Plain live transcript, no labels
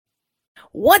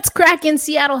What's cracking,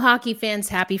 Seattle hockey fans?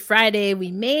 Happy Friday.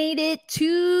 We made it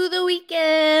to the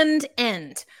weekend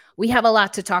and we have a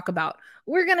lot to talk about.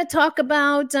 We're going to talk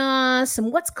about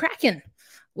some what's cracking.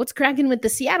 What's cracking with the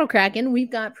Seattle Kraken? We've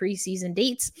got preseason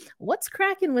dates. What's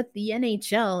cracking with the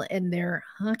NHL and their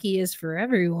Hockey is for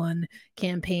Everyone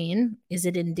campaign? Is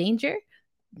it in danger?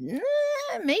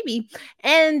 Maybe.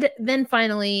 And then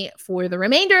finally, for the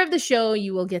remainder of the show,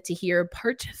 you will get to hear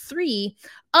part 3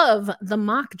 of the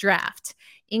mock draft,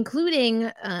 including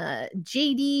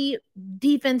JD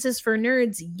Defenses for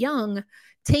Nerds Young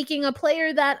taking a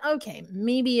player that, okay,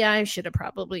 maybe I should have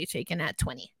probably taken at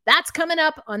 20. That's coming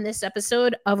up on this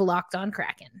episode of Locked On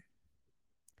Kraken.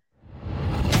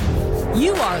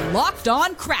 You are Locked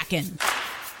On Kraken,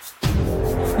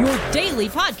 your daily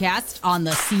podcast on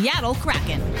the Seattle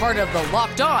Kraken, part of the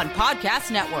Locked On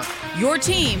Podcast Network, your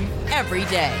team every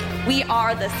day. We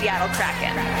are the Seattle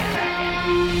Kraken.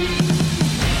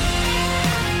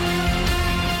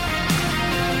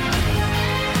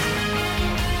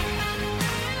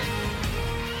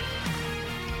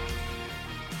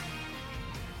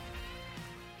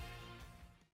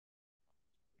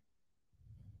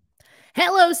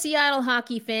 Hello, Seattle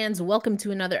hockey fans. Welcome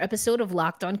to another episode of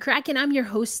Locked On Kraken. I'm your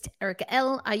host, Erica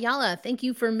L. Ayala. Thank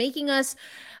you for making us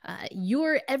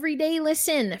your everyday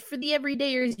listen. For the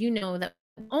everydayers, you know that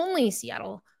only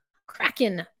Seattle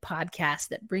Kraken podcast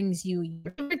that brings you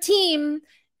your favorite team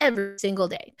every single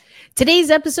day. Today's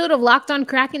episode of Locked On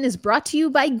Kraken is brought to you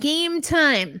by Game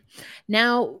Time.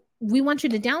 Now, we want you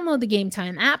to download the Game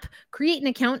Time app, create an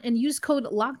account, and use code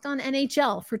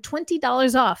LOCKEDONNHL for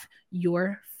 $20 off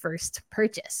your first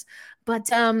purchase. But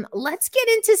let's get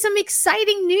into some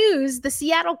exciting news. The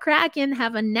Seattle Kraken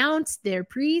have announced their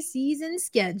preseason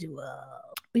schedule.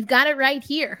 We've got it right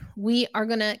here. We are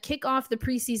going to kick off the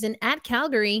preseason at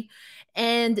Calgary,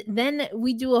 and then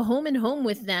we do a home and home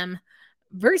with them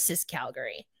versus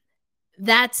Calgary.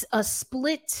 That's a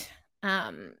split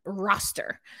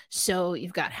roster. So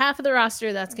you've got half of the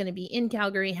roster that's going to be in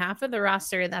Calgary, half of the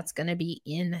roster that's going to be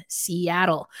in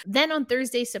Seattle. Then on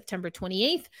Thursday, September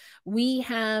 28th, we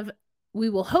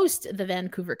will host the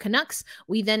Vancouver Canucks.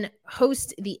 We then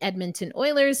host the Edmonton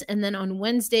Oilers. And then on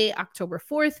Wednesday, October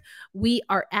 4th, we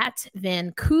are at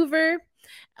Vancouver.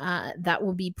 That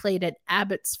will be played at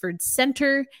Abbotsford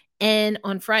Center. And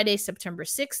on Friday, September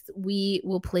 6th, we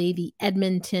will play the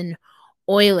Edmonton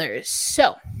Oilers.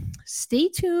 So stay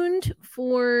tuned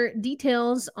for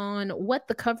details on what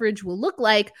the coverage will look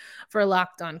like for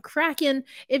Locked On Kraken.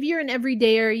 If you're an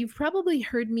everydayer, you've probably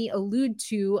heard me allude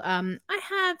to, I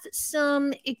have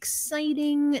some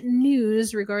exciting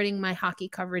news regarding my hockey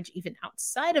coverage even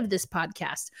outside of this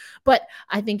podcast, but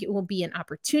I think it will be an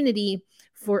opportunity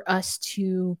for us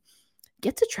to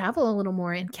get to travel a little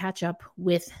more and catch up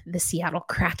with the Seattle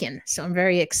Kraken. So I'm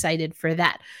very excited for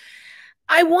that.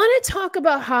 I want to talk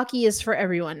about Hockey is for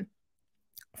Everyone.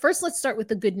 First, let's start with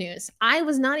the good news. I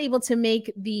was not able to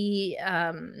make the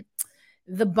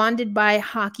Bonded by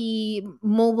Hockey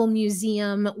Mobile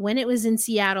Museum when it was in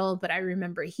Seattle, but I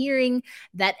remember hearing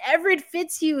that Everett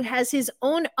Fitzhugh has his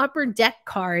own Upper Deck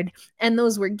card, and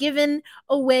those were given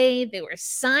away. They were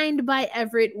signed by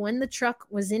Everett when the truck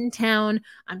was in town.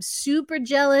 I'm super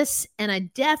jealous, and I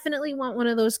definitely want one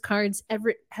of those cards.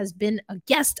 Everett has been a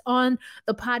guest on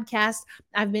the podcast.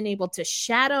 I've been able to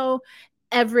shadow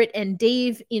Everett and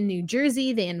Dave in New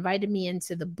Jersey. They invited me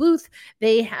into the booth.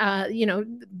 They,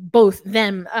 both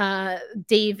them,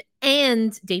 Dave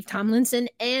Tomlinson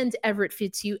and Everett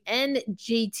Fitzhugh and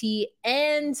JT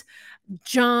and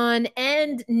John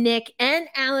and Nick and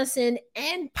Allison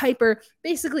and Piper,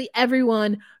 basically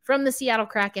everyone from the Seattle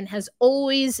Kraken has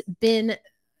always been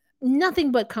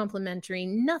nothing but complimentary,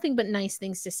 nothing but nice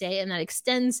things to say. And that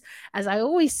extends, as I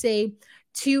always say,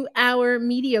 to our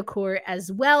media corps as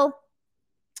well.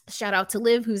 Shout out to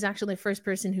Liv, who's actually the first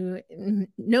person who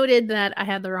noted that I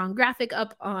had the wrong graphic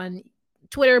up on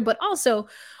Twitter, but also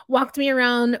walked me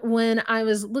around when I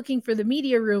was looking for the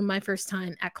media room my first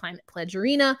time at Climate Pledge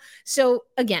Arena. So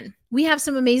again, we have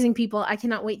some amazing people. I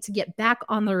cannot wait to get back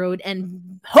on the road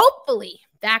and hopefully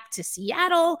back to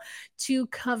Seattle to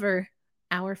cover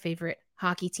our favorite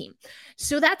hockey team.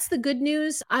 So that's the good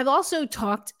news. I've also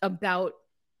talked about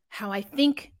how I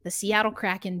think the Seattle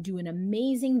Kraken do an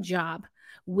amazing job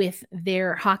with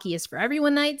their Hockey is for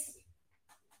Everyone nights.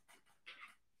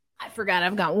 I forgot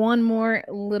I've got one more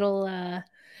little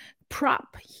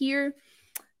prop here.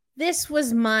 This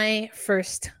was my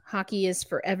first Hockey is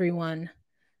for Everyone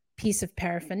piece of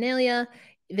paraphernalia.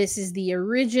 This is the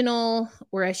original,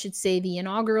 or I should say the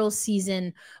inaugural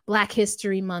season Black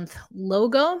History Month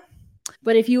logo.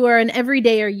 But if you are an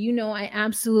everydayer, you know I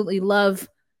absolutely love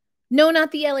No,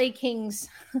 not the LA Kings,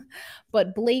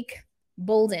 but Blake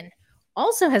Bolden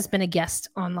also has been a guest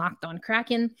on Locked on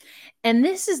Kraken. And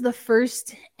this is the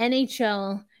first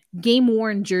NHL game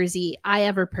worn jersey I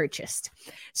ever purchased.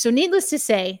 So, needless to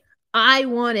say, I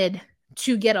wanted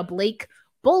to get a Blake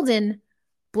Bolden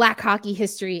Black Hockey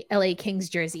History LA Kings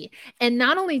jersey. And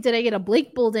not only did I get a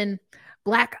Blake Bolden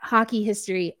Black Hockey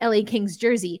History LA Kings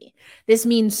jersey, this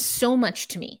means so much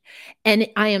to me. And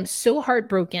I am so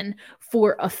heartbroken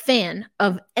for a fan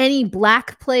of any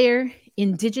Black player,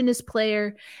 Indigenous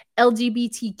player,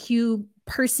 LGBTQ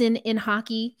person in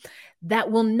hockey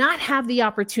that will not have the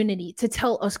opportunity to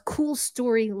tell a cool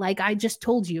story like I just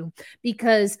told you,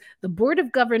 because the Board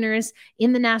of Governors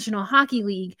in the National Hockey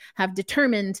League have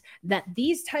determined that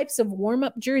these types of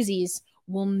warm-up jerseys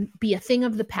will be a thing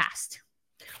of the past.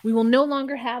 We will no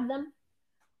longer have them.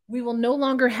 We will no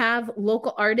longer have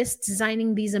local artists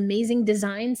designing these amazing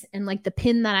designs. And like the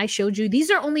pin that I showed you,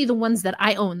 these are only the ones that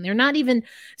I own. They're not even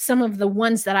some of the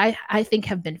ones that I think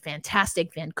have been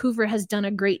fantastic. Vancouver has done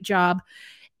a great job.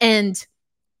 And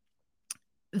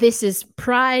this is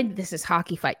pride. This is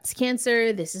Hockey Fights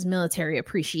Cancer. This is military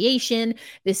appreciation.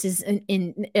 This is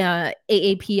in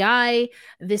AAPI.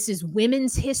 This is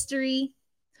women's history.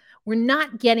 We're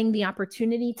not getting the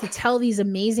opportunity to tell these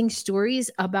amazing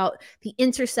stories about the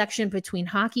intersection between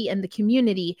hockey and the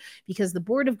community because the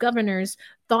Board of Governors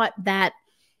thought that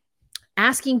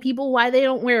asking people why they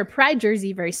don't wear a pride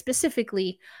jersey very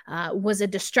specifically was a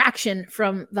distraction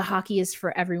from the Hockey is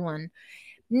for Everyone.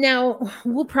 Now,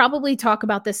 we'll probably talk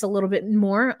about this a little bit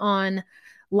more on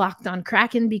Locked on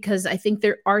Kraken because I think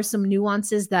there are some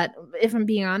nuances that, if I'm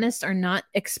being honest, are not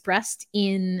expressed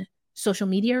in social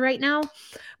media right now.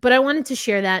 But I wanted to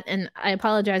share that, and I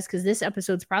apologize because this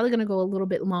episode's probably going to go a little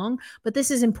bit long, but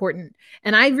this is important.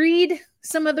 And I read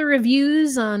some of the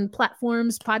reviews on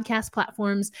platforms, podcast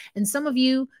platforms, and some of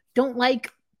you don't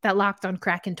like that Locked on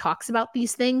Kraken talks about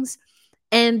these things.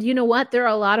 And you know what? There are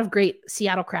a lot of great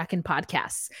Seattle Kraken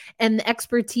podcasts, and the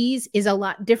expertise is a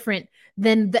lot different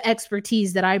than the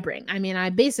expertise that I bring. I mean, I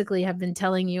basically have been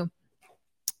telling you,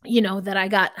 that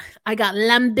I got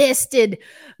lambasted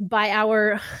by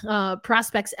our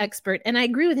prospects expert, and I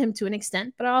agree with him to an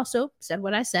extent, but I also said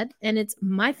what I said, and it's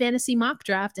my fantasy mock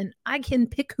draft, and I can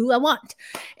pick who I want.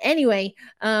 Anyway,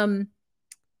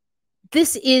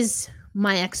 this is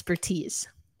my expertise.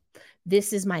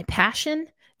 This is my passion.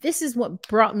 This is what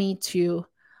brought me to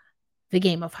the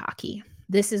game of hockey.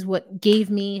 This is what gave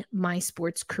me my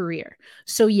sports career.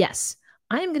 So yes,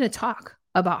 I am going to talk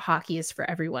about Hockey is for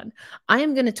Everyone. I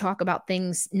am going to talk about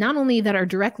things not only that are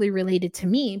directly related to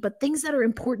me, but things that are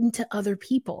important to other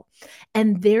people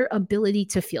and their ability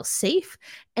to feel safe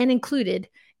and included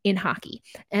in hockey.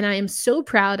 And I am so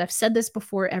proud. I've said this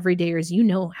before, everydayers, you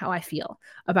know how I feel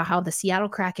about how the Seattle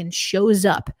Kraken shows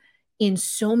up in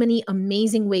so many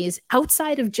amazing ways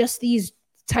outside of just these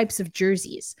types of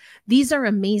jerseys. These are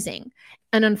amazing.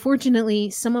 And unfortunately,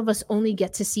 some of us only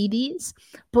get to see these.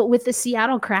 But with the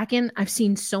Seattle Kraken, I've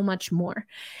seen so much more.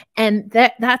 And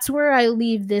that's where I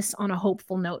leave this on a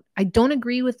hopeful note. I don't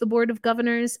agree with the Board of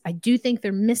Governors. I do think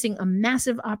they're missing a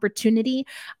massive opportunity.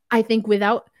 I think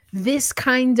without this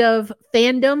kind of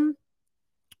fandom,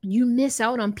 you miss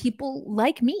out on people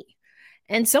like me.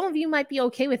 And some of you might be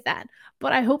okay with that.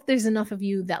 But I hope there's enough of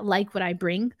you that like what I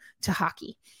bring to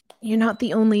hockey. You're not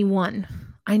the only one.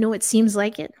 I know it seems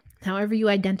like it, however you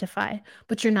identify,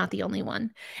 but you're not the only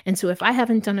one. And so if I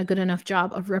haven't done a good enough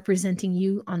job of representing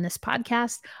you on this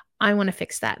podcast, I want to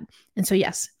fix that. And so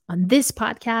yes, on this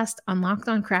podcast, on Locked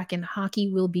on Kraken,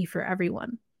 hockey will be for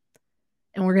everyone.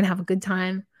 And we're going to have a good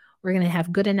time. We're going to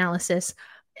have good analysis.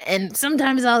 And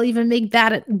sometimes I'll even make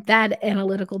bad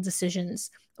analytical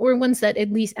decisions, or ones that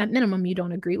at least at minimum you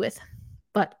don't agree with.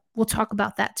 But we'll talk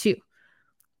about that too.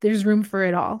 There's room for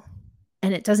it all.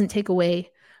 And it doesn't take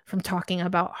away from talking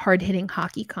about hard-hitting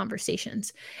hockey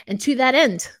conversations. And to that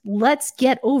end, let's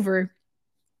get over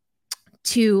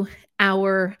to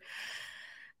our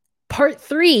part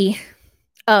 3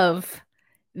 of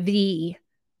the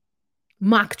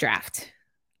mock draft.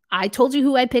 I told you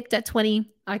who I picked at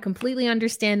 20. I completely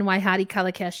understand why Hadi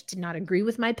Kalakesh did not agree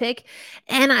with my pick.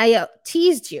 And I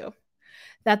teased you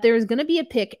that there is going to be a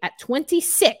pick at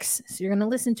 26. So you're going to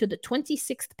listen to the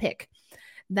 26th pick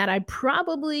that I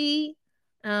probably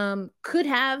could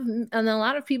have, and a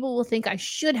lot of people will think I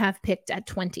should have picked at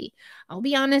 20. I'll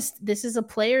be honest, this is a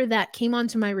player that came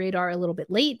onto my radar a little bit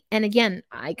late. And again,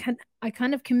 I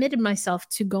kind of committed myself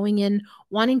to going in,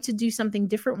 wanting to do something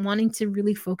different, wanting to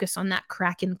really focus on that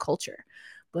Kraken culture.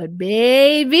 But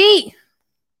baby,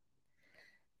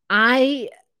 I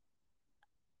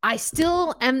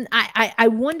still am, I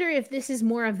wonder if this is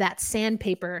more of that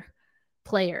sandpaper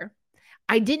player.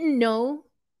 I didn't know.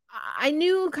 I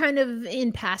knew kind of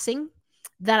in passing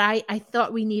that I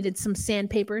thought we needed some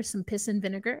sandpaper, some piss and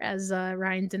vinegar, as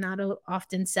Ryan Donato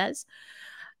often says.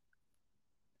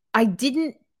 I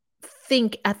didn't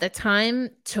think at the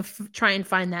time to try and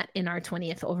find that in our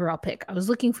 20th overall pick. I was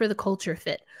looking for the culture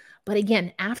fit. But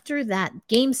again, after that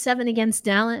game 7 against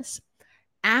Dallas,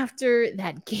 after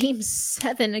that game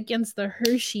 7 against the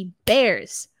Hershey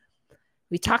Bears,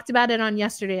 we talked about it on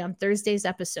Thursday's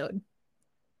episode.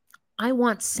 I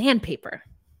want sandpaper.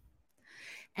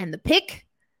 And the pick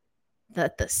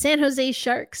that the San Jose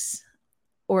Sharks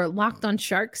or Locked On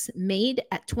Sharks made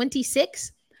at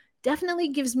 26 definitely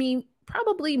gives me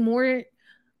probably more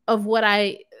of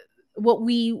what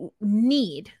we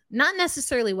need. Not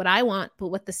necessarily what I want, but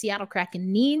what the Seattle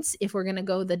Kraken needs if we're going to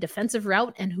go the defensive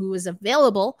route and who is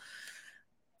available.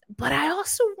 But I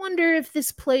also wonder if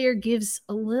this player gives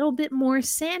a little bit more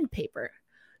sandpaper.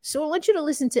 So I want you to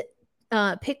listen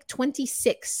to pick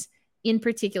 26 in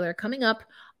particular coming up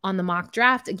on the mock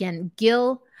draft. Again,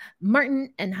 Gil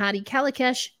Martin and Hadi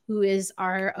Kalikesh, who is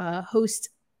our host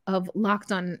of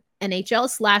Locked On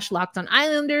NHL / Locked On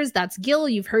Islanders. That's Gil.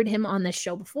 You've heard him on this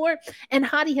show before. And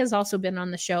Hadi has also been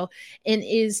on the show and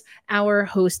is our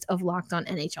host of Locked On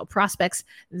NHL Prospects.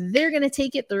 They're going to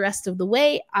take it the rest of the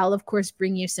way. I'll, of course,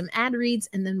 bring you some ad reads,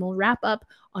 and then we'll wrap up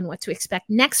on what to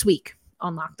expect next week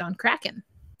on Locked On Kraken.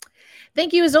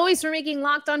 Thank you, as always, for making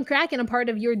Locked On Kraken a part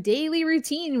of your daily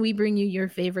routine. We bring you your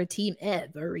favorite team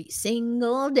every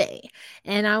single day.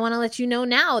 And I want to let you know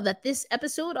now that this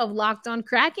episode of Locked On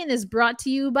Kraken is brought to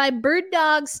you by Bird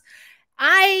Dogs.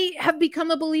 I have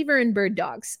become a believer in Bird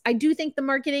Dogs. I do think the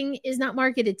marketing is not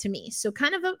marketed to me. So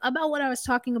kind of about what I was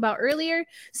talking about earlier,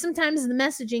 sometimes the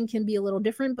messaging can be a little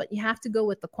different, but you have to go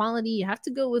with the quality. You have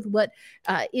to go with what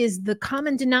is the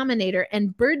common denominator.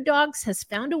 And Bird Dogs has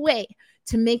found a way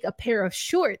to make a pair of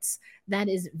shorts that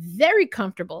is very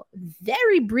comfortable,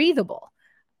 very breathable.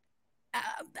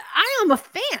 I am a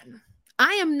fan.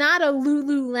 I am not a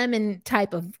Lululemon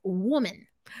type of woman.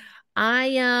 I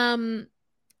am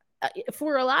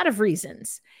for a lot of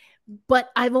reasons, but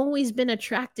I've always been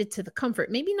attracted to the comfort,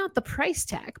 maybe not the price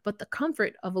tag, but the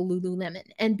comfort of a Lululemon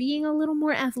and being a little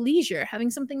more athleisure,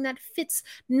 having something that fits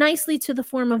nicely to the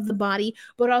form of the body,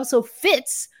 but also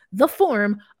fits the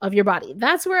form of your body.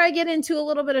 That's where I get into a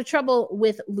little bit of trouble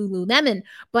with Lululemon,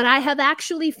 but I have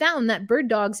actually found that Bird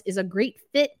Dogs is a great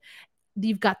fit.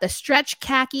 You've got the stretch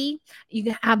khaki.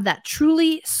 You have that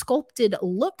truly sculpted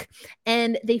look,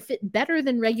 and they fit better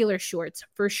than regular shorts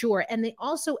for sure. And they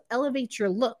also elevate your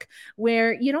look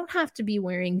where you don't have to be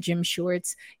wearing gym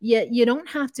shorts. You don't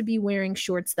have to be wearing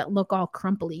shorts that look all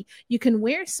crumply. You can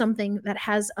wear something that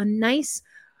has a nice,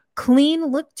 clean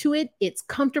look to it. It's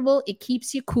comfortable. It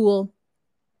keeps you cool.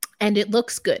 And it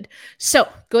looks good. So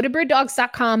go to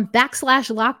birddogs.com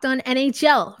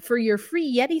 /LockedOnNHL for your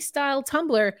free Yeti style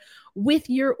tumbler with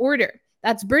your order.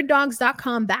 That's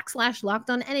birddogs.com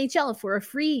 /LockedOnNHL for a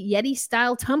free Yeti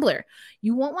style tumbler.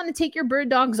 You won't want to take your bird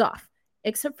dogs off,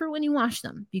 except for when you wash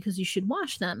them, because you should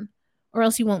wash them or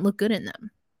else you won't look good in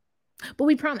them. But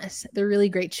we promise they're really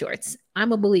great shorts.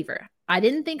 I'm a believer. I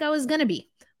didn't think I was going to be,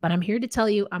 but I'm here to tell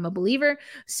you I'm a believer.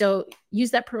 So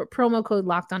use that promo code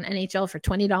Locked On NHL for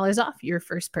 $20 off your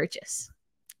first purchase.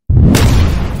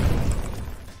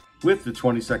 With the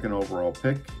 22nd overall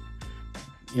pick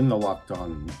in the Locked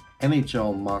On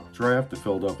NHL mock draft, the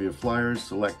Philadelphia Flyers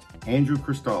select Andrew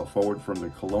Cristal, forward from the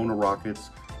Kelowna Rockets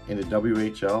in the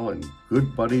WHL and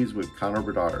good buddies with Connor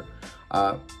Bedard.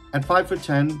 At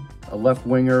 5'10", a left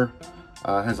winger,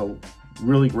 has a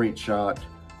really great shot.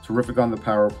 Terrific on the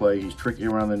power play. He's tricky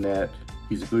around the net.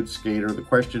 He's a good skater. The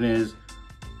question is,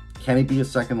 can he be a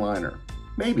second liner?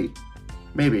 Maybe.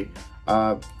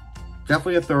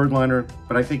 Definitely a third liner,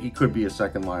 but I think he could be a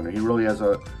second liner. He really has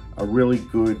a really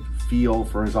good feel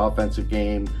for his offensive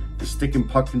game. His stick and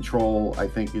puck control, I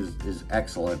think, is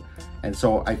excellent. And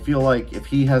so I feel like if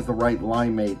he has the right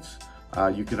line mates,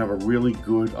 you can have a really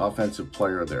good offensive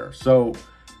player there. So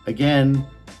again,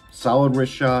 solid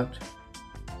wrist shot.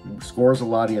 Scores a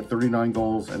lot. He had 39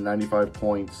 goals and 95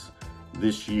 points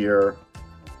this year.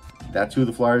 That's who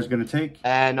the Flyers are going to take.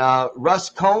 And Russ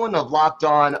Cohen of Locked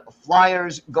On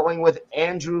Flyers going with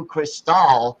Andrew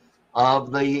Cristal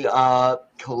of the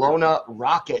Kelowna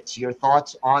Rockets. Your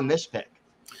thoughts on this pick?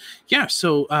 Yeah,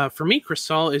 so for me,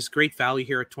 Cristal is great value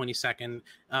here at 22nd.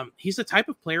 He's the type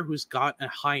of player who's got a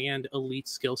high-end elite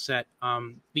skill set.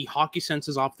 The hockey sense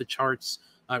is off the charts.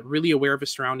 Really aware of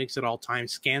his surroundings at all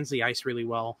times, scans the ice really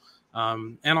well.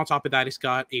 And on top of that, he's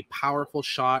got a powerful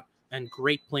shot and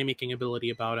great playmaking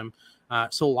ability about him.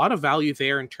 So a lot of value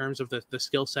there in terms of the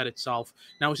skill set itself.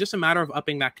 Now it's just a matter of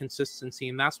upping that consistency,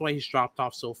 and that's why he's dropped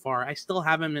off so far. I still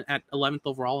have him at 11th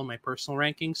overall in my personal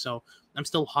ranking, so I'm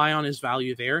still high on his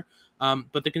value there.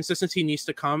 But the consistency needs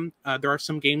to come. There are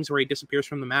some games where he disappears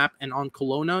from the map, and on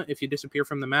Kelowna, if you disappear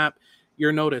from the map,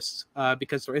 you're noticed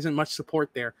because there isn't much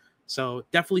support there. So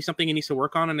definitely something he needs to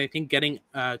work on, and I think getting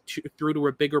through to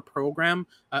a bigger program,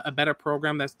 a better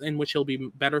program that's in which he'll be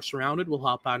better surrounded, will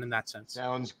help out in that sense.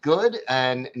 Sounds good.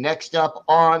 And next up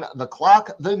on the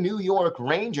clock, the New York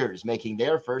Rangers making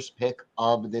their first pick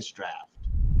of this draft.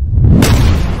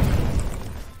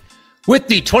 With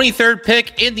the 23rd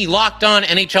pick in the Locked On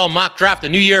NHL mock draft, the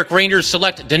New York Rangers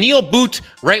select Daniil Boot,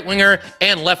 right winger,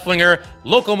 and left winger,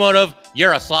 Lokomotiv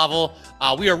Yaroslavl.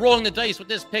 We are rolling the dice with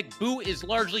this pick. Boot is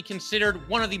largely considered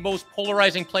one of the most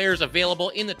polarizing players available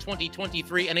in the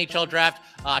 2023 NHL draft.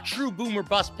 True boom or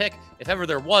bust pick, if ever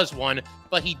there was one.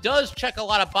 But he does check a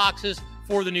lot of boxes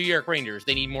for the New York Rangers.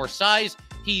 They need more size.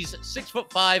 He's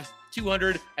 6'5",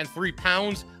 203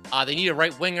 pounds. They need a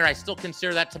right winger. I still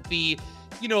consider that to be,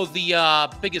 the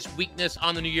biggest weakness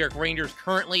on the New York Rangers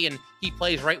currently, and he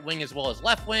plays right wing as well as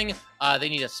left wing. They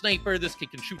need a sniper. This kid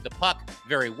can shoot the puck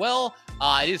very well.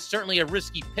 It is certainly a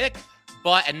risky pick,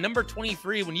 but at number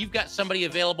 23, when you've got somebody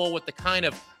available with the kind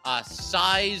of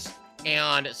size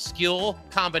and skill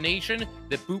combination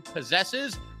that Boot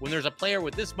possesses, when there's a player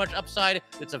with this much upside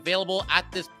that's available at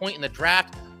this point in the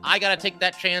draft, I got to take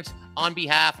that chance on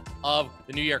behalf of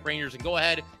the New York Rangers and go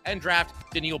ahead and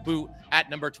draft Daniil Boot at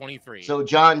number 23. So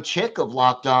John Chick of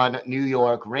Locked On New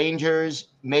York Rangers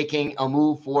making a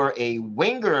move for a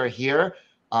winger here.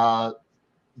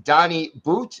 Donnie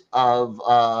Boot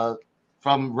of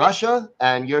from Russia,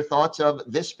 and your thoughts of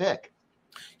this pick?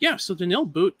 Yeah, so Daniil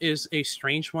Boot is a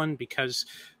strange one because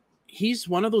he's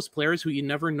one of those players who you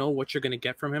never know what you're going to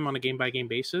get from him on a game-by-game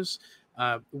basis.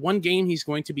 One game he's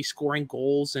going to be scoring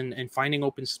goals and finding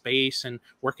open space and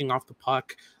working off the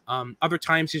puck. Other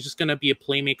times he's just going to be a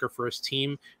playmaker for his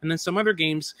team. And then some other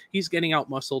games he's getting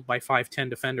out-muscled by 5'10"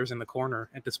 defenders in the corner,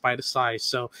 and despite his size.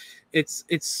 So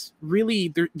it's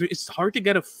really it's hard to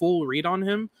get a full read on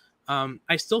him.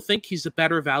 I still think he's a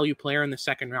better value player in the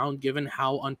second round, given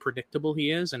how unpredictable he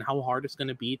is and how hard it's going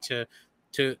to be to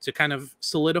kind of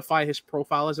solidify his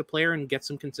profile as a player and get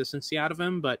some consistency out of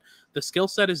him. But the skill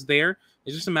set is there.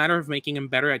 It's just a matter of making him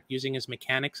better at using his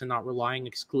mechanics and not relying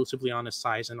exclusively on his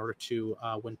size in order to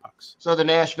win pucks. So the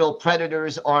Nashville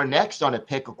Predators are next on a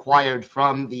pick acquired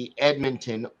from the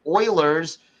Edmonton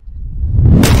Oilers.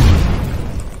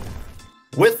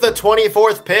 With the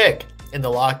 24th pick in the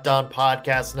Locked On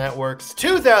Podcast Network's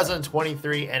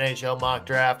 2023 NHL mock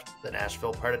draft, the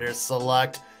Nashville Predators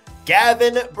select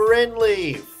Gavin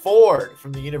Brindley, forward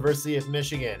from the University of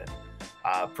Michigan.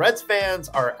 Preds fans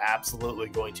are absolutely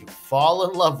going to fall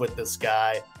in love with this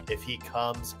guy if he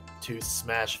comes to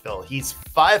Smashville. He's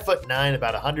 5'9",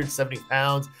 about 170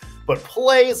 pounds, but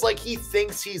plays like he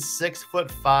thinks he's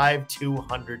 6'5",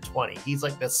 220. He's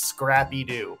like the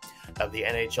Scrappy-Doo of the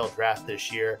NHL draft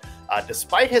this year.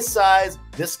 Despite his size,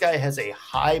 this guy has a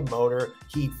high motor.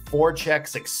 He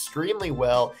forechecks extremely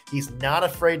well. He's not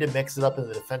afraid to mix it up in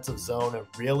the defensive zone and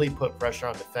really put pressure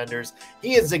on defenders.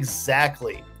 He is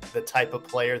exactly the type of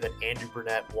player that Andrew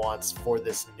Brunette wants for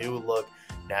this new look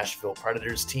Nashville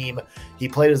Predators team. He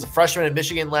played as a freshman in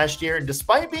Michigan last year, and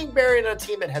despite being buried on a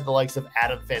team that had the likes of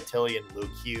Adam Fantilli and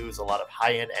Luke Hughes, a lot of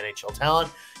high-end NHL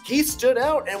talent, he stood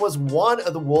out and was one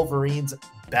of the Wolverines'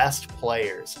 best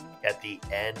players at the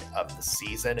end of the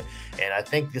season. And I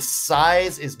think the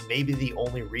size is maybe the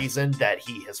only reason that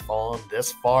he has fallen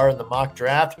this far in the mock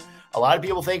draft. A lot of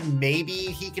people think maybe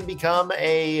he can become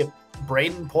a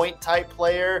Braden Point type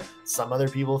player. Some other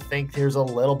people think there's a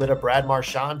little bit of Brad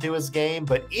Marchand to his game,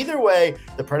 but either way,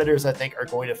 the Predators, I think, are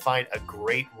going to find a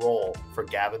great role for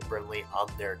Gavin Brindley on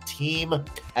their team.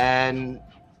 And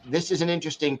this is an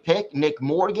interesting pick. Nick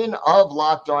Morgan of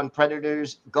Locked On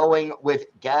Predators going with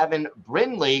Gavin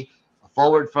Brindley, a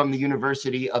forward from the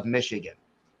University of Michigan.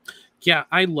 Yeah,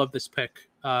 I love this pick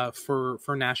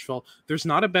for Nashville. There's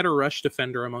not a better rush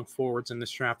defender among forwards in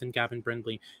this draft than Gavin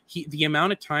Brindley. The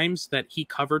amount of times that he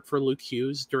covered for Luke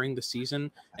Hughes during the season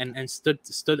and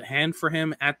stood hand for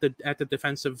him at the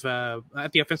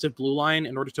offensive blue line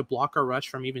in order to block our rush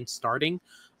from even starting,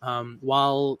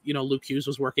 while Luke Hughes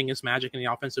was working his magic in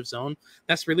the offensive zone.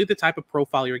 That's really the type of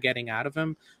profile you're getting out of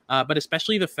him. But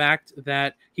especially the fact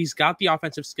that he's got the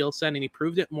offensive skill set, and he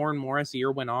proved it more and more as the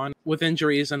year went on, with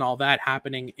injuries and all that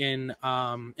happening in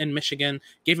Michigan,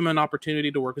 gave him an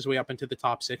opportunity to work his way up into the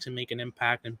top six and make an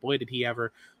impact. And boy, did he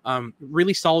ever.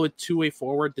 Really solid two-way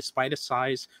forward despite his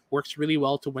size, works really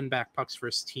well to win back pucks for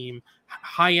his team,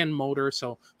 high-end motor.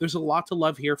 So there's a lot to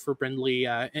love here for Brindley,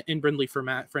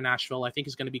 for Nashville. I think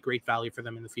is going to be great value for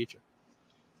them in the future.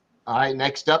 All right,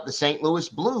 next up, the St. Louis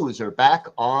Blues are back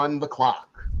on the clock.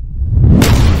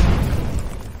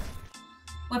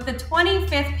 With the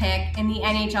 25th pick in the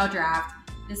NHL draft,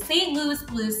 the St. Louis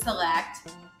Blues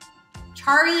select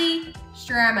Charlie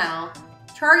Stramel.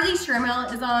 Charlie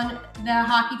Stramel is on the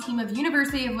hockey team of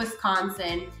University of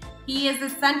Wisconsin. He is the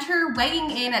center, weighing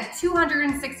in at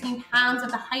 216 pounds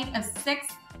with a height of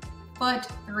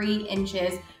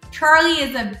 6'3". Charlie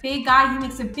is a big guy. He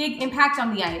makes a big impact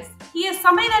on the ice. He is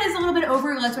somebody that is a little bit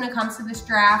overlooked when it comes to this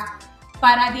draft,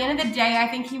 but at the end of the day, I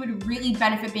think he would really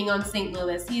benefit being on St.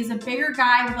 Louis. He is a bigger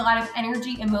guy with a lot of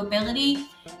energy and mobility,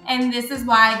 and this is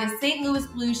why the St. Louis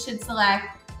Blues should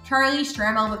select Charlie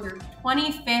Stramel with their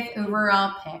 25th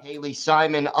overall pick. Haley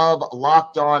Simon of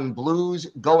Locked On Blues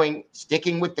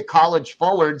sticking with the college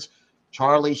forwards,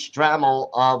 Charlie Stramel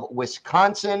of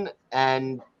Wisconsin.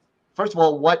 And first of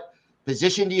all, what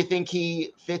position do you think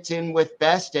he fits in with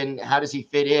best, and how does he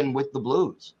fit in with the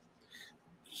Blues?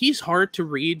 He's hard to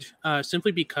read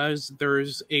simply because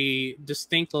there's a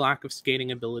distinct lack of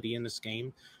skating ability in this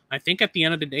game. I think at the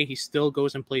end of the day, he still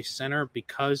goes and plays center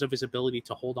because of his ability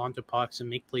to hold on to pucks and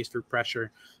make plays through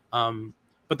pressure.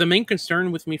 But the main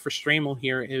concern with me for Stramel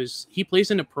here is he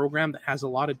plays in a program that has a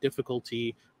lot of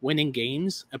difficulty winning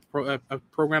games, a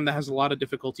program that has a lot of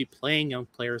difficulty playing young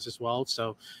players as well.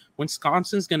 So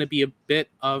Wisconsin's going to be a bit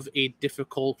of a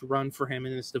difficult run for him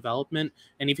in his development.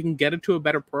 And if he can get into a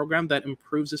better program that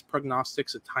improves his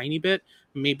prognostics a tiny bit,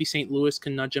 maybe St. Louis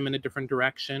can nudge him in a different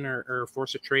direction or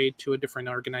force a trade to a different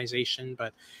organization.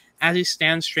 But as he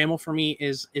stands, Stramel for me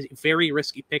is a very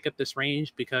risky pick at this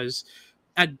range because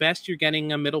at best you're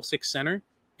getting a middle six center,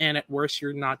 and at worst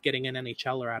you're not getting an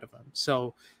NHLer out of him.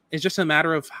 So it's just a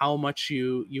matter of how much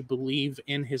you believe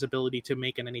in his ability to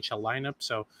make an NHL lineup.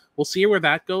 So we'll see where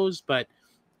that goes, but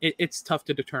it's tough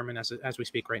to determine as we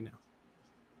speak right now.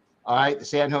 All right, the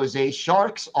San Jose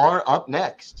Sharks are up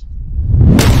next.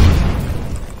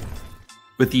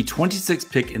 With the 26th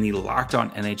pick in the Locked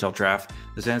On NHL draft,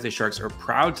 the San Jose Sharks are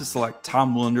proud to select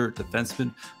Tom Willander,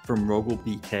 defenseman from Rogel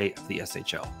BK of the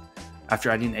SHL. After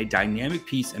adding a dynamic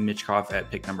piece in Michkov at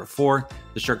pick number 4,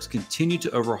 the Sharks continue to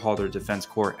overhaul their defense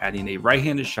core, adding a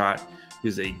right-handed shot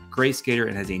who's a great skater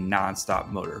and has a non-stop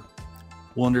motor.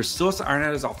 Willander still has to iron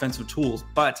out his offensive tools,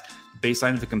 but the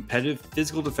baseline of a competitive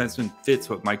physical defenseman fits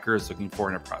what Mike Kerr is looking for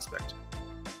in a prospect.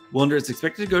 Willander is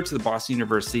expected to go to the Boston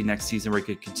University next season, where he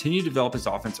could continue to develop his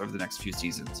offense over the next few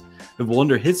seasons. If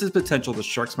Willander hits his potential, the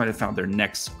Sharks might have found their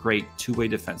next great two-way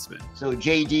defenseman. So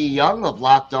J.D. Young of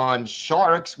Locked On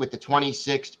Sharks with the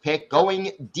 26th pick,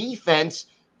 going defense.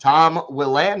 Tom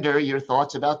Willander, your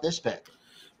thoughts about this pick?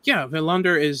 Yeah,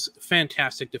 Willander is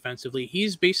fantastic defensively.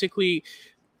 He's basically,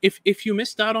 if you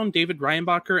missed out on David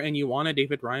Reinbacher and you want a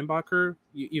David Reinbacher,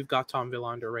 you've got Tom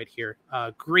Willander right here.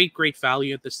 Great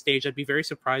value at this stage. I'd be very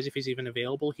surprised if he's even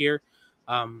available here.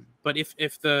 But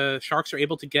if the Sharks are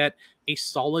able to get a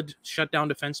solid shutdown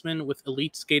defenseman with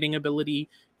elite skating ability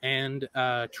and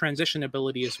transition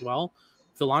ability as well,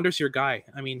 Willander's your guy.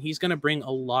 I mean, he's going to bring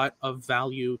a lot of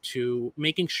value to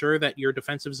making sure that your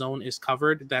defensive zone is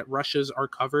covered, that rushes are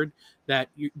covered, that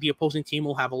the opposing team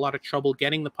will have a lot of trouble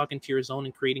getting the puck into your zone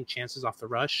and creating chances off the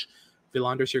rush.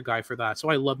 Willander's your guy for that. So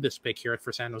I love this pick here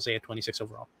for San Jose at 26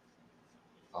 overall.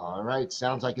 All right,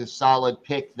 sounds like a solid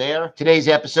pick there. Today's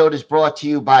episode is brought to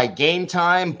you by Game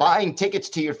Time. Buying tickets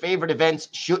to your favorite events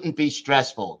shouldn't be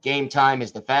stressful. Game Time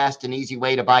is the fast and easy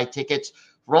way to buy tickets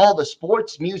for all the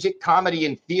sports, music, comedy,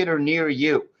 and theater near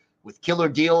you. With killer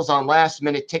deals on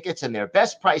last-minute tickets and their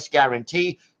best price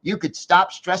guarantee, you could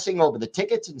stop stressing over the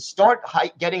tickets and start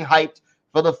getting hyped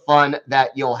for the fun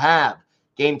that you'll have.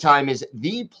 Game Time is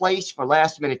the place for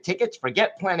last-minute tickets.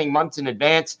 Forget planning months in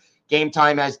advance. Game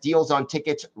Time has deals on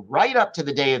tickets right up to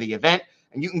the day of the event,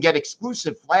 and you can get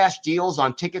exclusive flash deals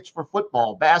on tickets for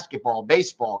football, basketball,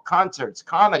 baseball, concerts,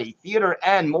 comedy, theater,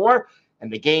 and more.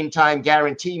 And the Game Time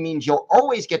guarantee means you'll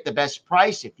always get the best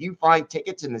price. If you find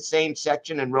tickets in the same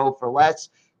section and row for less,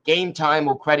 Game Time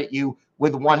will credit you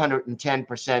with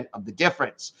 110% of the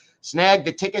difference. Snag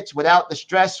the tickets without the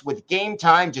stress with Game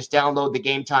Time. Just download the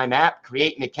Game Time app,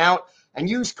 create an account, and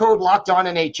use code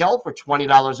LOCKEDONNHL for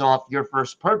 $20 off your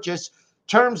first purchase.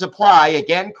 Terms apply.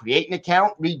 Again, create an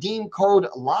account, redeem code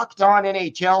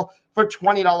LOCKEDONNHL for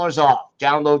 $20 off.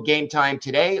 Download Game Time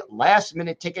today.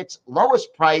 Last-minute tickets,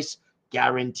 lowest price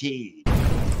guaranteed.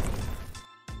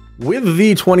 With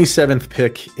the 27th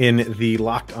pick in the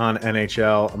Locked On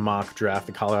NHL mock draft,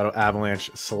 the Colorado Avalanche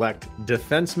select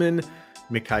defenseman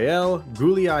Mikhail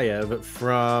Gulyayev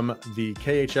from the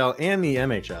KHL and the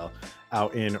MHL.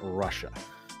 out in Russia.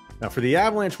 Now, for the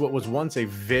Avalanche, what was once a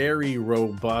very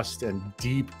robust and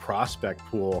deep prospect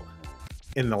pool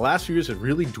in the last few years has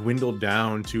really dwindled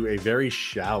down to a very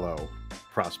shallow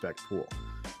prospect pool.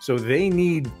 So they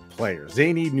need players.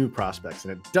 They need new prospects.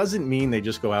 And it doesn't mean they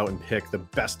just go out and pick the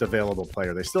best available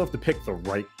player. They still have to pick the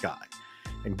right guy.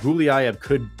 And Gulyayev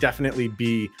could definitely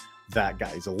be that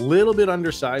guy. He's a little bit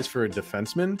undersized for a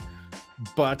defenseman,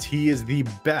 but he is the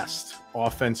best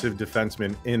offensive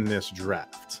defenseman in this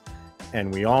draft.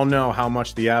 And we all know how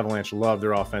much the Avalanche love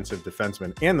their offensive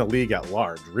defensemen and the league at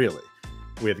large, really,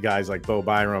 with guys like Bo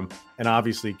Byram and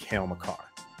obviously Cale Makar.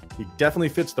 He definitely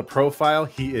fits the profile.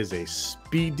 He is a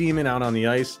speed demon out on the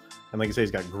ice. And like I say,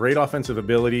 he's got great offensive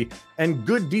ability and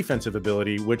good defensive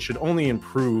ability, which should only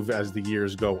improve as the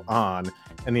years go on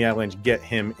and the Avalanche get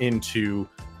him into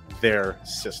their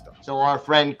system. So our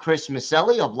friend Chris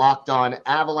Maselli of Locked On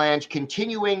Avalanche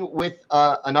continuing with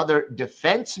another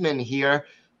defenseman here.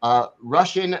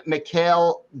 Russian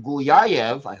Mikhail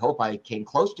Gulyayev. I hope I came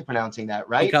close to pronouncing that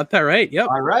right. You got that right. Yep.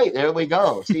 All right, there we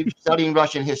go. See, studying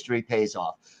Russian history pays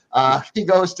off. He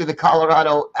goes to the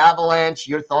Colorado Avalanche.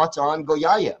 Your thoughts on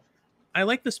Gulyayev? I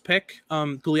like this pick.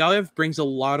 Gulyayev brings a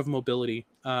lot of mobility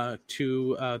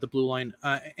to the blue line,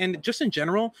 and just in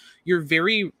general, you're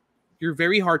very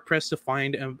hard pressed to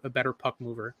find a better puck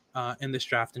mover in this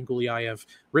draft than Gulyayev.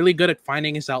 Really good at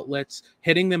finding his outlets,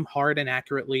 hitting them hard and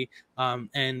accurately,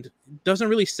 and doesn't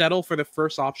really settle for the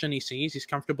first option he sees. He's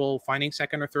comfortable finding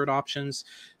second or third options.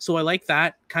 So I like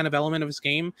that kind of element of his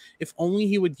game. If only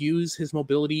he would use his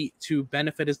mobility to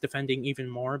benefit his defending even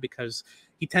more, because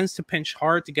he tends to pinch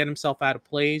hard to get himself out of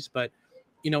plays. But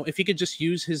if he could just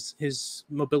use his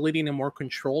mobility in a more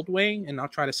controlled way and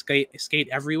not try to skate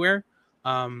everywhere,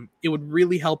 it would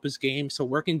really help his game. So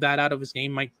working that out of his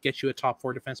game might get you a top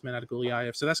 4 defenseman out of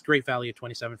Gulyayev. So that's great value at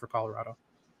 27 for Colorado.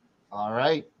 All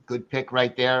right. Good pick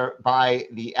right there by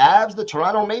the Avs. The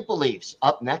Toronto Maple Leafs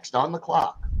up next on the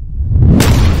clock.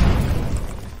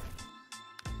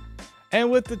 And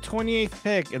with the 28th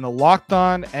pick in the Locked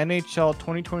On NHL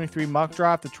 2023 mock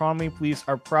draft, the Toronto Maple Leafs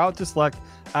are proud to select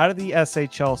out of the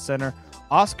SHL center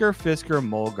Oscar Fisker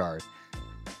Molgaard.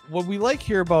 What we like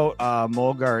here about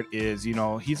Molgaard is,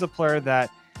 he's a player that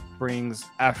brings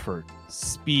effort,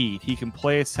 speed. He can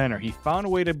play at center. He found a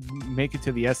way to make it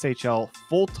to the SHL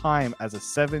full-time as a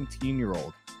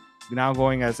 17-year-old. Now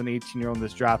going as an 18-year-old in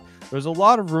this draft. There's a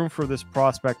lot of room for this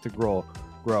prospect to grow,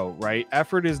 right?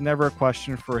 Effort is never a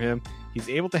question for him. He's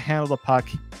able to handle the puck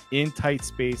in tight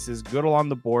spaces, good along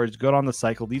the boards, good on the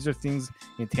cycle. These are things,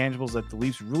 intangibles that the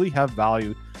Leafs really have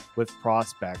valued with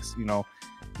prospects,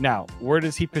 Now, where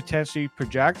does he potentially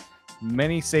project?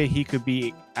 Many say he could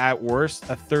be, at worst,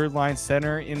 a third-line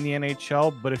center in the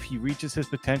NHL, but if he reaches his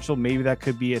potential, maybe that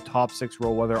could be a top 6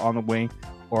 role, whether on the wing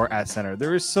or at center.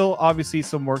 There is still obviously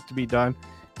some work to be done,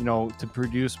 to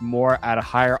produce more at a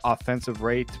higher offensive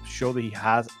rate, to show that he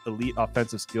has elite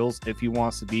offensive skills if he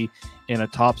wants to be in a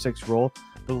top 6 role.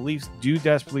 The Leafs do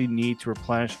desperately need to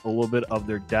replenish a little bit of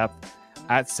their depth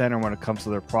at center when it comes to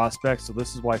their prospects. So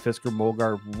this is why Fisker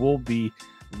Molgaard will be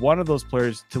one of those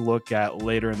players to look at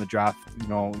later in the draft,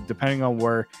 depending on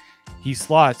where he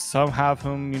slots. Some have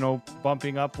him,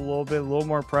 bumping up a little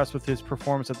more impressed with his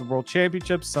performance at the World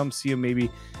Championships. Some see him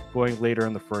maybe going later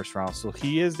in the first round. So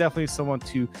he is definitely someone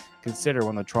to consider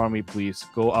when the Toronto Maple Leafs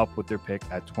go up with their pick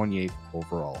at 28th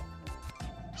overall.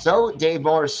 So Dave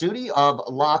Morisuti of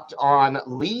Locked On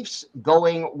Leafs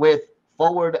going with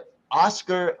forward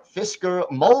Oscar Fisker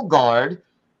Molgaard.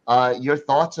 Your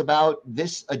thoughts about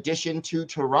this addition to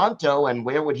Toronto, and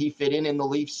where would he fit in the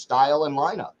Leafs style and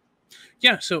lineup?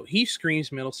 Yeah, so he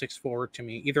screams middle 6 forward to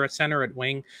me, either at center or at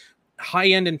wing.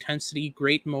 High-end intensity,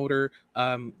 great motor,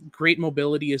 great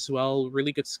mobility as well,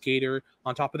 really good skater.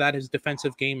 On top of that, his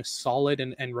defensive game is solid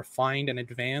and refined and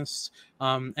advanced.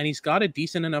 And he's got a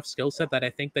decent enough skill set that I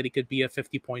think that he could be a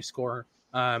 50-point scorer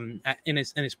in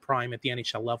his prime at the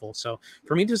NHL level. So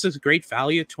for me, this is great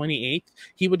value at 28th.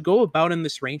 He would go about in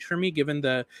this range for me, given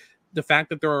the fact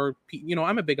that there are,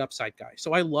 I'm a big upside guy.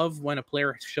 So I love when a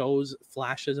player shows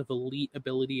flashes of elite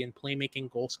ability and playmaking,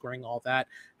 goal scoring, all that.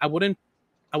 I wouldn't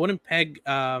peg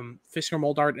Fisker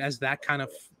Molgaard as that kind of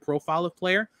profile of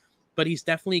player, but he's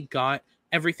definitely got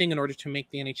everything in order to make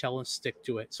the NHL and stick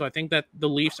to it. So I think that the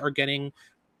Leafs are getting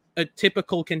a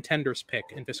typical contenders pick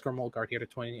in Fisker Molgaard here at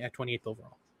 28th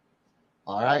overall.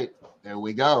 All right, there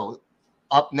we go.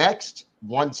 Up next,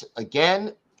 once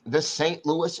again, the St.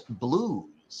 Louis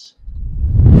Blues.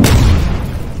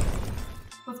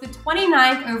 With the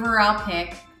 29th overall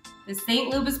pick, the St.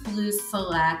 Louis Blues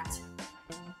select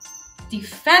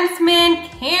defenseman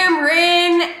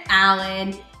Cameron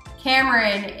Allen.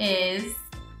 Cameron is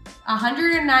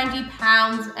 190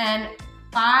 pounds and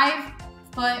 5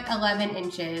 foot 11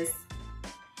 inches.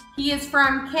 He is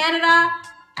from Canada,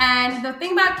 and the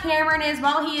thing about Cameron is,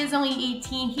 while he is only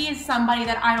 18, he is somebody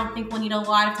that I don't think will need a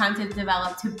lot of time to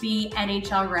develop to be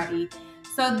NHL ready.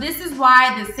 So this is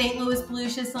why the St. Louis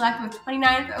Blues should select with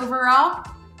 29th overall,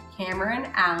 Cameron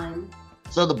Allen.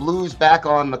 So the Blues back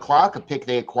on the clock, a pick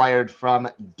they acquired from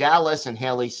Dallas, and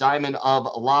Haley Simon of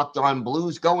Locked On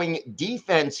Blues going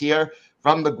defense here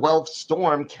from the Guelph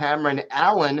Storm, Cameron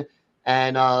Allen.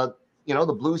 And,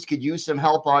 the Blues could use some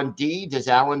help on D. Does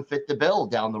Allen fit the bill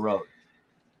down the road?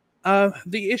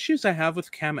 The issues I have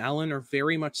with Cam Allen are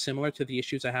very much similar to the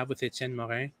issues I have with Etienne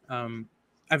Morin.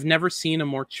 I've never seen a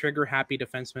more trigger-happy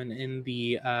defenseman in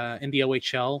the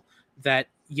OHL that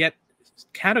yet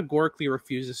categorically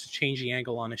refuses to change the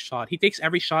angle on his shot. He takes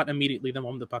every shot immediately the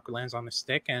moment the puck lands on his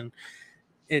stick, and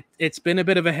it's been a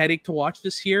bit of a headache to watch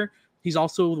this year. He's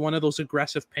also one of those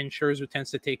aggressive pinchers who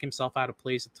tends to take himself out of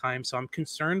plays at times, so I'm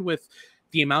concerned with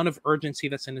the amount of urgency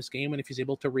that's in his game and if he's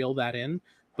able to reel that in.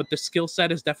 But the skill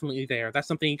set is definitely there. That's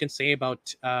something you can say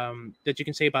about Allen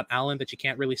that you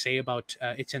can't really say about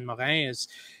Etienne Morin. Is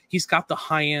he's got the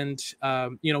high end,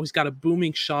 he's got a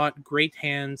booming shot, great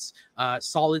hands,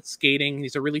 solid skating.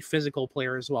 He's a really physical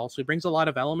player as well. So he brings a lot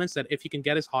of elements that if you can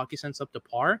get his hockey sense up to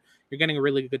par, you're getting a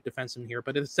really good defenseman here.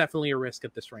 But it's definitely a risk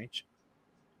at this range.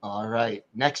 All right.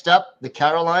 Next up, the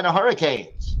Carolina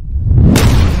Hurricanes.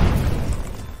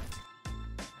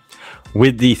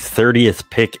 With the 30th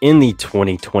pick in the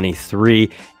 2023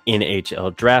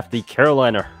 NHL draft, the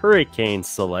Carolina Hurricanes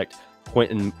select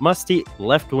Quentin Musty,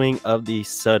 left wing of the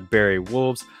Sudbury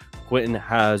Wolves. Quentin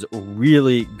has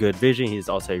really good vision. He's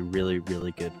also a really,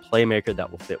 really good playmaker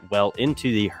that will fit well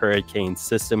into the Hurricane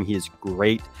system. He is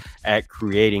great at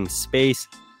creating space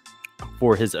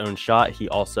for his own shot. He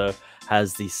also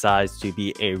has the size to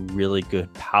be a really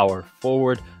good power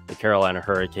forward. The Carolina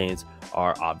Hurricanes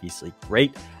are obviously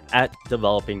great at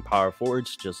developing power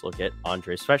forwards. Just look at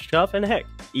Andrei Svechnikov, and heck,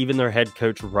 even their head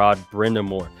coach Rod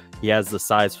Brindamore. He has the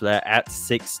size for that at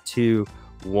 6'2",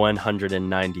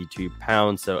 192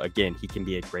 pounds. So again, he can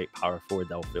be a great power forward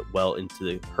that will fit well into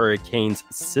the Hurricanes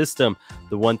system.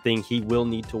 The one thing he will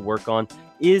need to work on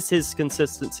is his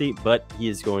consistency, but he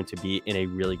is going to be in a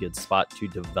really good spot to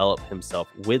develop himself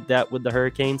with that with the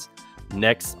Hurricanes.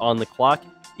 Next on the clock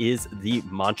is the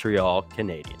Montreal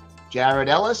Canadiens. Jared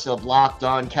Ellis of Locked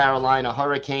On Carolina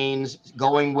Hurricanes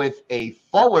going with a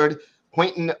forward,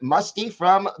 Quentin Musty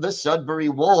from the Sudbury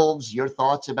Wolves. Your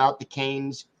thoughts about the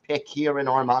Canes pick here in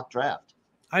our mock draft?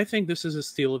 I think this is a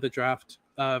steal of the draft,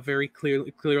 very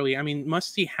clearly. I mean,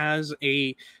 Musty has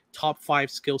a top 5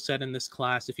 skill set in this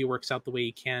class if he works out the way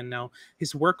he can. Now,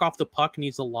 his work off the puck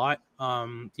needs a lot.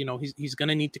 He's going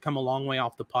to need to come a long way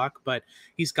off the puck, but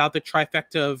he's got the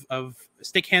trifecta of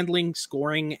stick handling,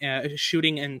 scoring,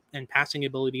 shooting, and passing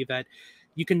ability that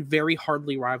you can very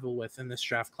hardly rival with in this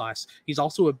draft class. He's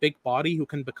also a big body who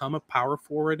can become a power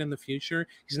forward in the future.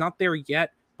 He's not there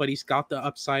yet, but he's got the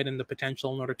upside and the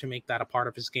potential in order to make that a part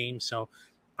of his game. So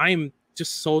I'm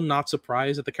just so not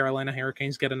surprised that the Carolina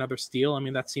Hurricanes get another steal. I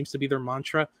mean, that seems to be their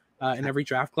mantra in every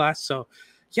draft class. So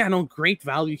yeah, no, great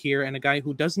value here. And a guy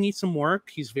who does need some work.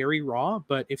 He's very raw,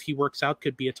 but if he works out,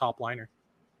 could be a top liner.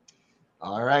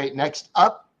 All right. Next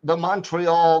up, the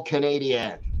Montreal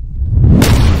Canadiens.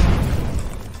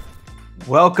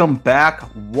 Welcome back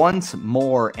once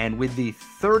more, and with the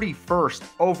 31st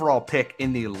overall pick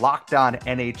in the Locked On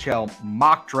NHL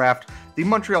mock draft, the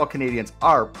Montreal Canadiens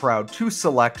are proud to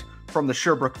select from the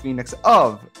Sherbrooke Phoenix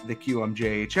of the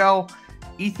QMJHL,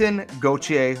 Ethan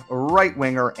Gauthier, right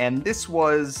winger, and this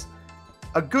was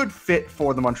a good fit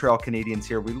for the Montreal Canadiens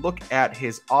here. We look at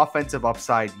his offensive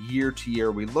upside year to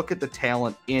year. We look at the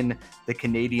talent in the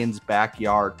Canadiens'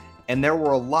 backyard. And there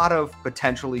were a lot of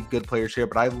potentially good players here,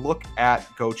 but I look at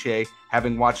Gauthier,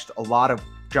 having watched a lot of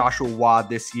Joshua Waugh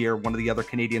this year, one of the other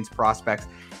Canadiens prospects,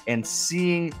 and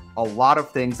seeing a lot of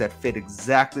things that fit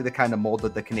exactly the kind of mold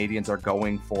that the Canadiens are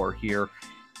going for here.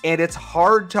 And it's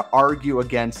hard to argue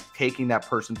against taking that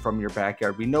person from your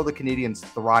backyard. We know the Canadiens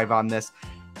thrive on this,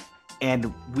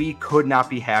 and we could not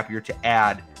be happier to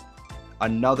add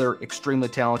another extremely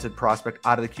talented prospect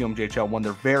out of the QMJHL, one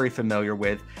they're very familiar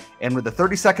with. And with the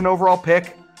 32nd overall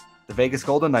pick, the Vegas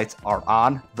Golden Knights are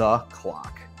on the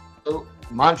clock. So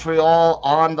Montreal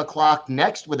on the clock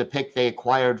next with a pick they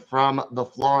acquired from the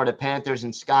Florida Panthers,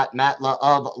 and Scott Matla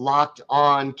of Locked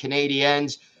On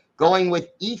Canadiens going with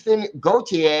Ethan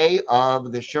Gauthier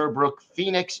of the Sherbrooke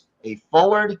Phoenix, a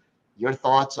forward. Your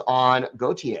thoughts on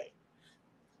Gauthier?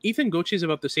 Ethan Goche is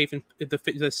about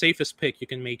the safest pick you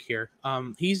can make here.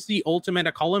 He's the ultimate.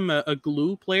 I call him a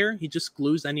glue player. He just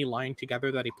glues any line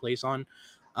together that he plays on.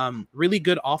 Really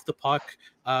good off the puck.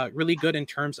 Really good in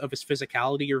terms of his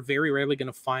physicality. You're very rarely going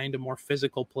to find a more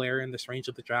physical player in this range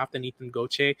of the draft than Ethan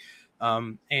Goche.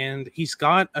 And he's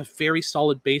got a very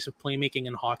solid base of playmaking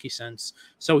and hockey sense.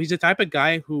 So he's the type of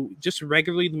guy who just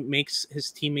regularly makes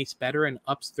his teammates better and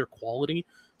ups their quality.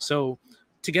 So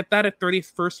to get that at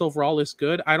 31st overall is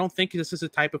good. I don't think this is the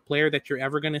type of player that you're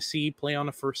ever going to see play on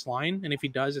a first line. And if he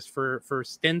does, it's for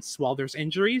stints while there's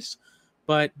injuries.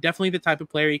 But definitely the type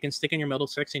of player you can stick in your middle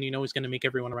six and you know he's going to make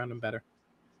everyone around him better.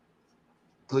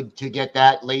 Good to get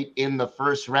that late in the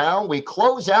first round. We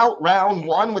close out round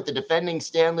one with the defending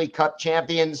Stanley Cup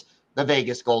champions, the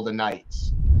Vegas Golden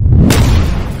Knights.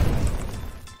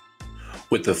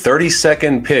 With the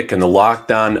 32nd pick in the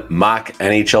Locked On Mock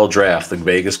NHL Draft, the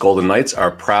Vegas Golden Knights are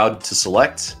proud to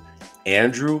select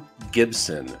Andrew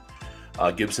Gibson.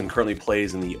 Gibson currently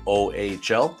plays in the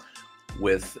OHL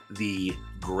with the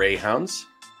Greyhounds.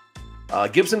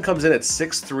 Gibson comes in at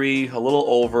 6'3", a little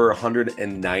over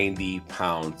 190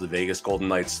 pounds. The Vegas Golden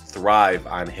Knights thrive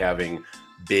on having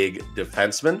big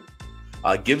defensemen.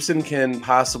 Gibson can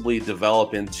possibly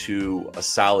develop into a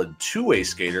solid two-way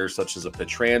skater, such as a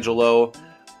Pietrangelo,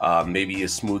 maybe a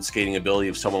smooth skating ability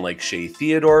of someone like Shea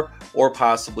Theodore, or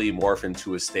possibly morph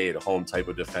into a stay-at-home type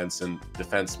of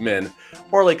defenseman,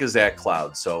 or like a Zach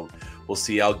Cloud. So we'll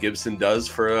see how Gibson does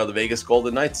for the Vegas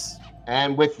Golden Knights.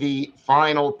 And with the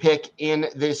final pick in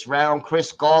this round,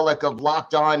 Chris Golick of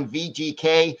Locked On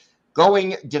VGK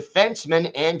going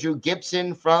defenseman Andrew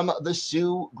Gibson from the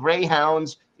Sioux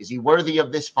Greyhounds. Is he worthy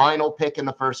of this final pick in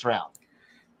the first round?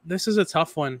 This is a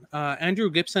tough one. Andrew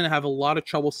Gibson, I have a lot of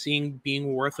trouble seeing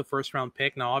being worth a first-round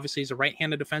pick. Now, obviously, he's a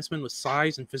right-handed defenseman with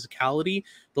size and physicality.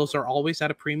 Those are always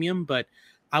at a premium, but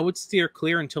I would steer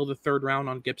clear until the third round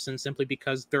on Gibson simply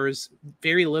because there's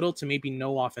very little to maybe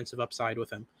no offensive upside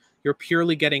with him. You're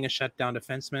purely getting a shutdown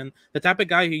defenseman, the type of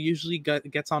guy who usually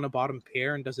gets on a bottom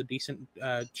pair and does a decent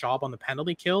job on the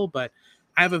penalty kill, but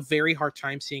I have a very hard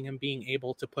time seeing him being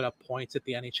able to put up points at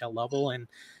the NHL level, and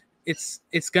it's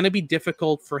going to be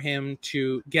difficult for him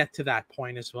to get to that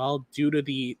point as well due to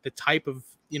the type of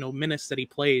minutes that he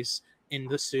plays in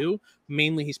the Sioux.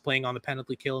 Mainly he's playing on the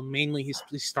penalty kill. Mainly he's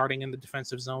starting in the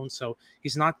defensive zone, so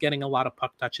he's not getting a lot of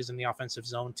puck touches in the offensive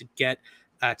zone to get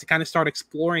to kind of start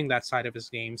exploring that side of his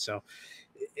game. So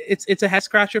it's a head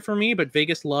scratcher for me, but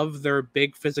Vegas love their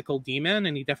big physical D-man,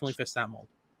 and he definitely fits that mold.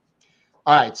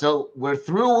 All right, so we're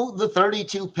through the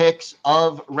 32 picks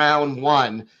of round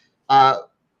one.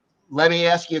 Let me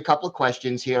ask you a couple of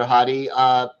questions here, Hadi.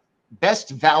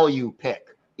 Best value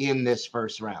pick in this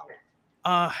first round?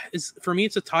 For me,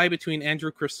 it's a tie between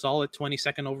Andrew Cristall at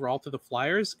 22nd overall to the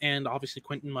Flyers and obviously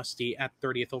Quentin Musty at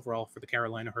 30th overall for the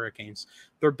Carolina Hurricanes.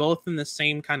 They're both in the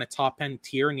same kind of top 10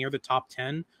 tier, near the top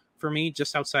 10 for me,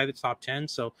 just outside the top 10.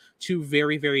 So two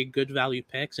very, very good value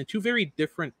picks and two very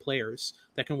different players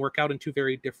that can work out in two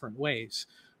very different ways.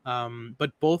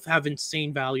 But both have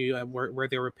insane value at where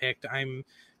they were picked. I'm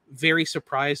very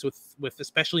surprised with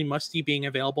especially Musty being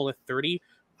available at 30.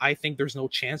 I think there's no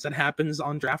chance that happens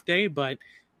on draft day, but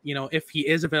if he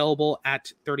is available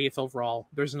at 30th overall,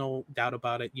 there's no doubt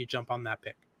about it. You jump on that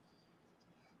pick.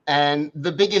 And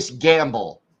the biggest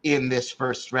gamble in this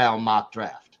first round mock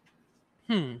draft?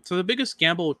 So the biggest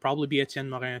gamble would probably be Etienne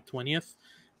Morin at 20th.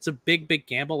 It's a big, big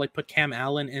gamble. I'd put Cam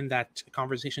Allen in that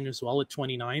conversation as well at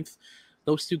 29th.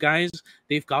 Those two guys,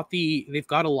 they've got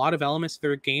a lot of elements to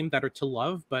their game that are to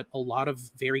love, but a lot of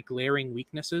very glaring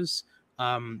weaknesses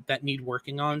that need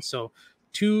working on. So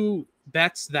two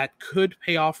bets that could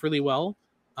pay off really well,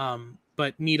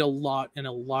 but need a lot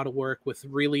of work with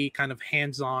really kind of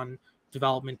hands-on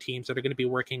development teams that are going to be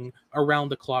working around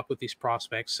the clock with these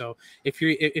prospects. So if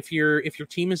your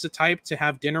team is the type to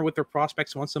have dinner with their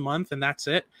prospects once a month and that's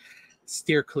it,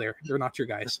 steer clear. They're not your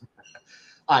guys.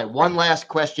 All right, one last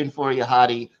question for you,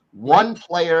 Hadi. One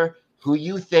player who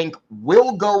you think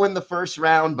will go in the first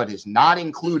round but is not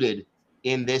included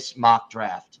in this mock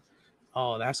draft?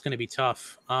 Oh, that's going to be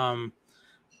tough.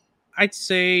 I'd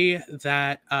say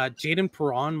that Jaden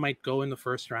Perron might go in the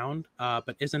first round,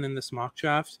 but isn't in this mock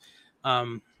draft.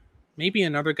 Maybe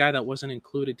another guy that wasn't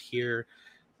included here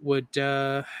would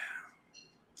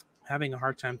having a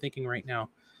hard time thinking right now.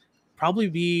 Probably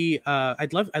be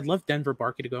I'd love Denver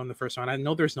Barkey to go in the first round. I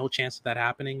know there's no chance of that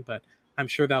happening, but I'm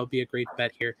sure that would be a great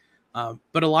bet here.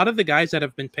 But a lot of the guys that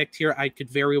have been picked here, I could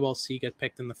very well see get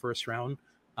picked in the first round.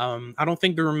 I don't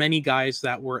think there were many guys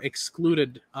that were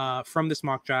excluded from this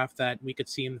mock draft that we could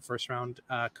see in the first round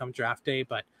come draft day,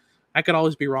 but I could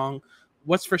always be wrong.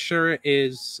 what's for sure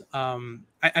is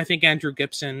I think Andrew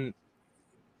Gibson,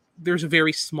 there's a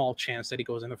very small chance that he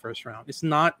goes in the first round. It's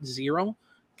not zero,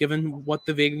 given what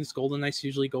the Vegas Golden Knights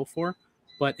usually go for,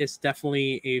 but it's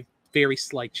definitely a very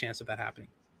slight chance of that happening.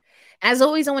 As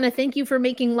always, I want to thank you for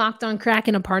making Locked On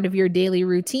Kraken a part of your daily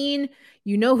routine.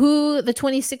 You know who the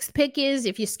 26th pick is.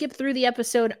 If you skip through the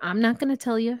episode, I'm not going to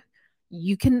tell you.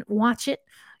 You can watch it.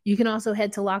 You can also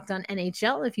head to Locked On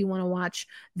NHL if you want to watch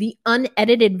the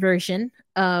unedited version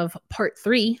of part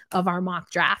 3 of our mock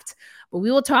draft. But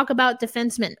we will talk about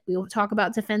defensemen. We will talk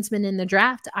about defensemen in the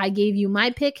draft. I gave you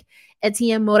my pick,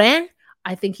 Etienne Morin.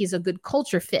 I think he's a good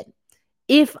culture fit.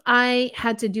 If I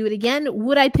had to do it again,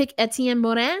 would I pick Etienne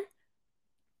Morin?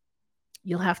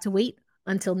 You'll have to wait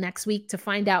until next week to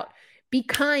find out. Be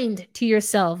kind to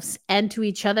yourselves and to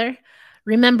each other.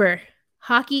 Remember,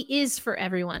 hockey is for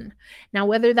everyone. Now,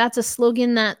 whether that's a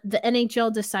slogan that the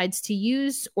NHL decides to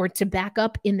use or to back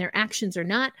up in their actions or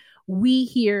not, we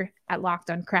here at Locked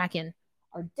On Kraken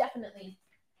are definitely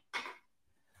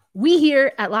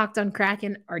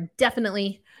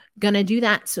going to do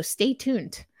that. So stay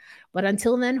tuned. But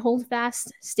until then, hold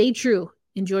fast, stay true.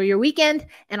 Enjoy your weekend,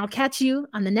 and I'll catch you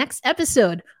on the next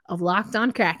episode of Locked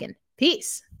On Kraken.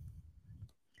 Peace.